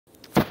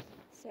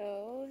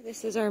So,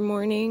 this is our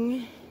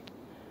morning.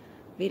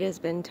 Vida's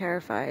been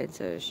terrified,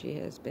 so she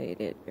has made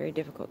it very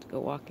difficult to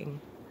go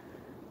walking.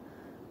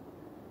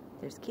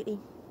 There's Kitty.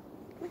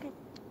 Okay.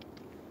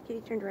 Kitty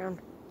turned around.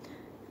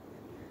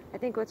 I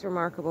think what's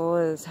remarkable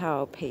is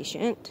how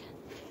patient,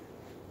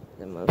 for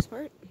the most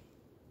part.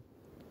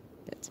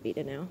 That's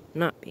Vida now,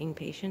 not being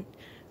patient.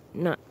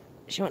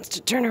 She wants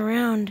to turn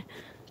around.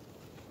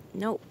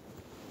 Nope.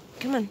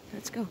 Come on,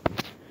 let's go.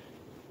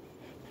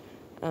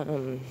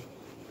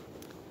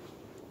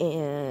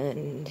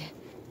 And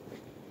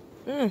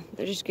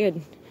they're just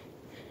good.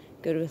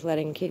 Good with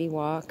letting Kitty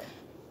walk.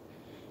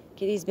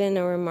 Kitty's been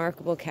a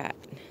remarkable cat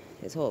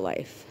his whole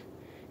life.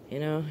 You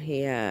know,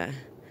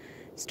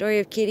 story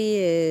of Kitty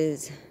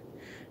is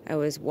I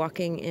was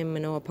walking in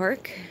Manoa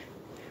Park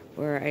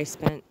where I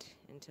spent,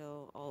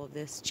 until all of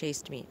this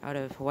chased me out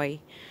of Hawaii,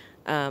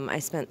 I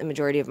spent the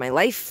majority of my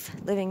life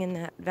living in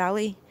that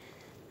valley.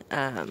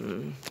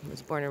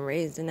 Was born and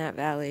raised in that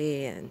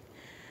valley, and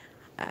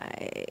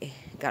I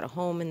got a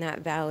home in that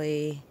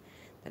valley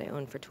that I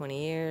owned for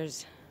 20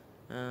 years.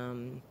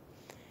 And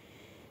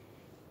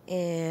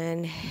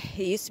it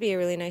used to be a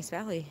really nice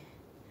valley.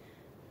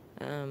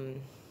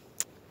 And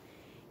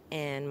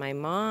my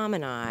mom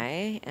and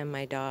I and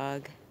my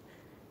dog,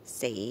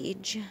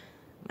 Sage,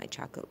 my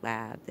chocolate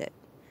lab that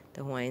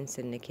the Hawaiian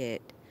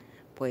Syndicate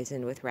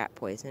poisoned with rat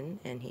poison,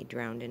 and he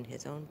drowned in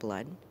his own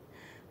blood.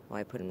 Well,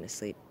 I put him to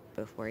sleep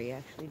before he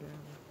actually drowned.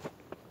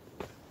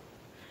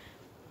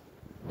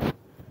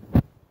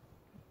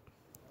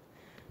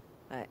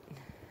 But,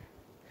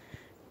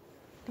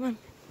 come on.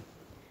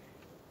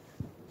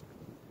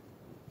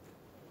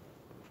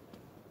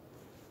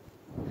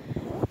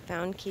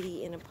 Found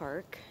Kitty in a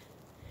park.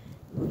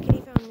 Well, Kitty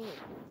found me.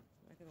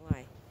 Not gonna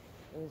lie.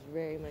 It was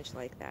very much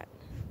like that.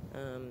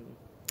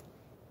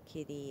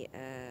 Kitty,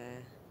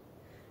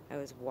 I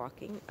was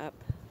walking up,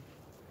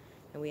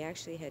 and we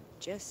actually had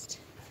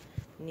just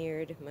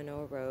neared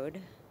Manoa Road,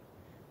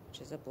 which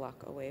is a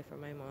block away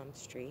from my mom's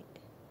street.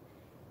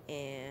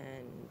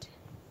 And,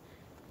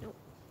 nope,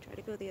 try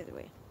to go the other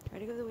way. Try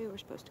to go the way we're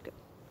supposed to go.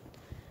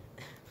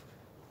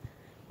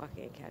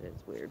 Walking a cat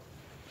is weird.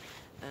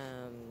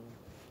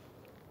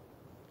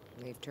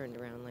 We've turned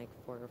around like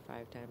 4 or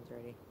 5 times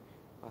already.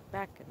 Walked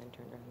back and then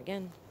turned around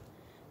again.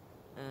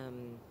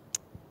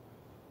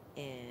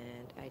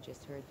 And I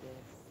just heard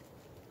this